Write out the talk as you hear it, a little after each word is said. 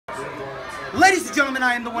and gentlemen,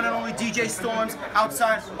 I am the one and only DJ Storms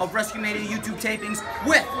outside of RescueMania YouTube tapings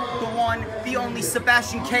with the one, the only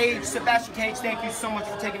Sebastian Cage. Sebastian Cage, thank you so much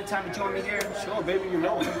for taking the time to join me here. Sure, baby, you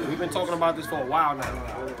know, we've been talking about this for a while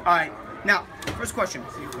now. All right, now, first question.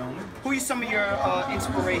 Who are some of your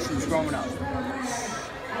inspirations growing up?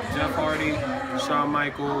 Jeff Hardy, Shawn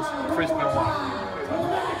Michaels, Chris Benoit.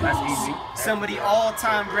 That's easy. Some of the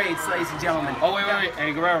all-time greats, ladies and gentlemen. Oh, wait,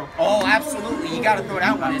 Eddie Guerrero. Oh, absolutely. You got to throw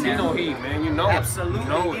that one in there. Latino Heat, man. You know it. Absolutely. You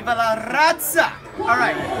know it. Viva la raza. All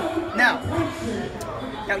right.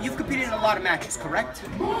 Now, you've competed in a lot of matches, correct?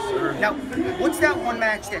 Yes, sir. Now, what's that one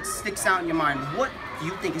match that sticks out in your mind? What do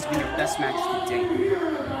you think has been your best match to date?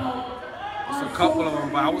 It's a couple of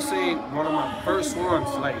them, but I would say one of my first ones,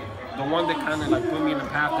 like, the one that kind of like put me in the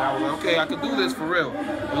path that I was like, okay, I could do this for real.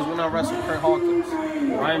 It was when I wrestled Kurt Hawkins,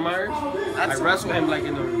 Ryan Myers. I wrestled him like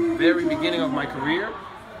in the very beginning of my career,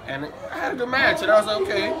 and I had a good match. And I was like,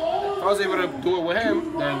 okay, if I was able to do it with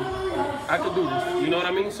him, then I could do this. You know what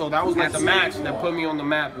I mean? So that was like the match that put me on the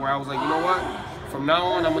map, where I was like, you know what? From now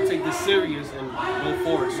on, I'm gonna take this serious and go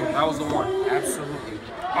forward. So that was the one. Absolutely.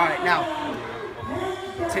 All right, now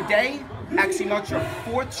today actually marks your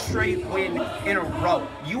 4th straight win in a row.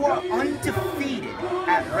 You are undefeated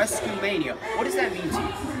at RescueMania. What does that mean to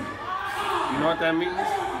you? You know what that means?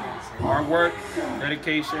 Hard work,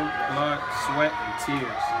 dedication, blood, sweat, and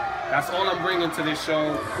tears. That's all I'm bringing to this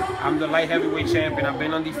show. I'm the light heavyweight champion. I've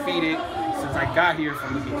been undefeated since I got here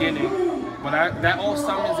from the beginning. But that all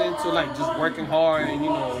summons into like just working hard and, you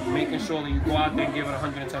know, making sure that you go out there and give it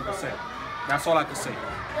 110%. That's all I can say.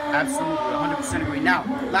 Absolutely, 100% agree. Now,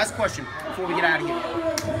 last question before we get out of here.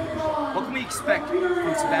 What can we expect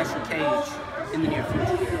from Sebastian Cage in the near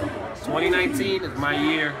future? 2019 is my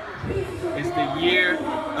year. It's the year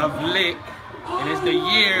of lit. And it's the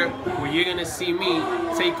year where you're going to see me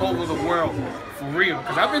take over the world. For real.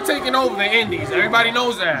 Because I've been taking over the indies. Everybody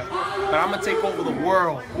knows that. But I'm going to take over the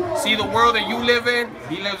world. See the world that you live in,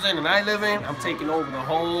 he lives in, and I live in? I'm taking over the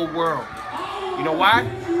whole world. You know why?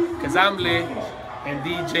 Because I'm lit. And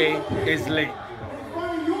DJ is lit.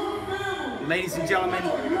 Ladies and gentlemen,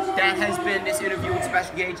 that has been this interview with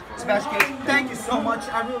Sebastian Cage. Sebastian Cage, thank you so much.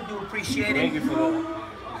 I really do appreciate it. Thank you for that.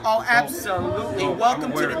 Oh, absolutely.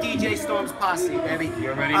 Welcome to the DJ Storms posse, baby. You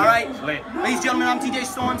already know. All right. Lit. Ladies and gentlemen, I'm DJ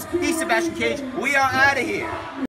Storms. He's Sebastian Cage. We are out of here.